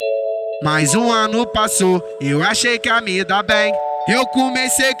Mais um ano passou, eu achei que ia me dar bem. Eu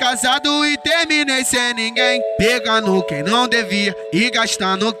comecei casado e terminei sem ninguém, pegando quem não devia e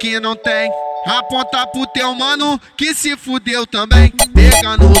gastando o que não tem. Aponta pro teu mano que se fudeu também,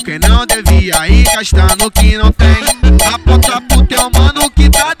 pegando quem não devia e gastando o que não tem. Aponta pro teu mano que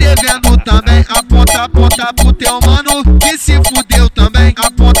tá devendo também. Aponta pro teu mano que se fudeu também.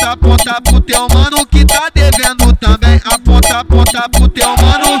 Aponta pro teu mano que tá devendo também. Aponta pro teu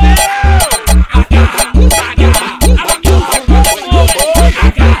mano.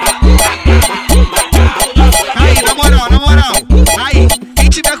 Aí, na moral, aí, quem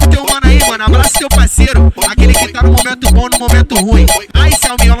tiver com teu mano aí, mano, abraça teu parceiro, aquele que tá no momento bom, no momento ruim. Aí,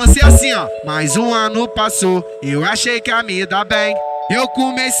 Selminho, eu lancei assim, ó. Mais um ano passou, eu achei que ia me dar bem. Eu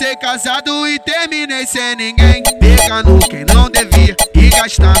comecei casado e terminei sem ninguém, pegando quem não devia e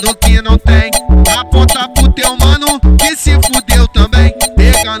gastando o que não tem. Aponta pro teu mano que se fudeu também,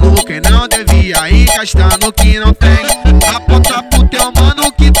 pegando quem não devia e gastando o que não tem. Aponta pro teu mano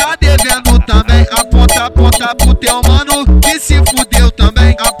que tá devendo também. Aponta pro teu mano que se fudeu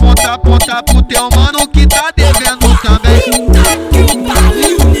também. Aponta pro teu mano que tá devendo também. Puta que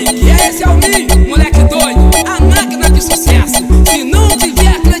pariu! E aí, Selminho, moleque doido, a máquina de sucesso. Se não tiver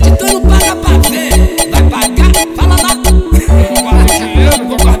acreditando, paga pra ver. Vai pagar? Fala lá. Guarda dinheiro,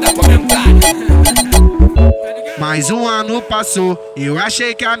 vou guardar comentário. Mais um ano passou, eu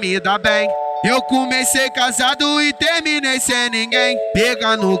achei que ia me dar bem. Eu comecei casado e terminei sem ninguém,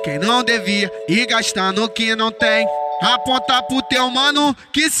 pegando quem não devia e gastando o que não tem. Aponta pro teu mano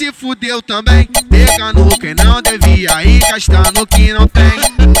que se fudeu também, pegando quem não devia e gastando o que não tem.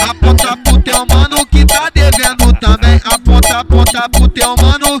 Aponta pro teu mano que tá devendo também. Aponta pro teu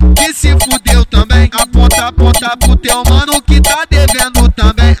mano que se fudeu também. Aponta pro teu mano que tá devendo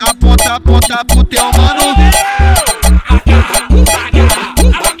também. Aponta pro teu mano.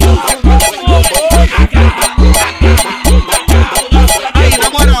 Aí, na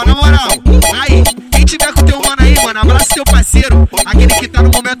moral, aí, quem tiver com teu mano aí, mano, abraça teu parceiro, aquele que tá no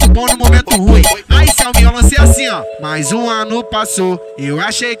momento bom, no momento ruim. Aí, Selminho, eu lancei assim, ó. Mais um ano passou, eu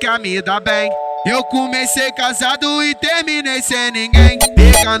achei que ia me dar bem. Eu comecei casado e terminei sem ninguém,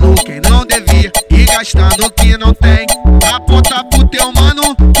 pegando quem não devia e gastando o que não tem. Aponta pro teu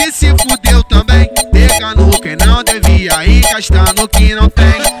mano que se fudeu também, pegando quem não devia e gastando o que não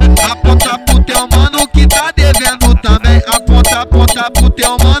tem. Aponta pro teu mano que tá devendo também. Aponta pro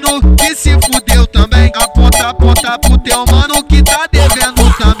teu mano que se fudeu também. Aponta pro teu mano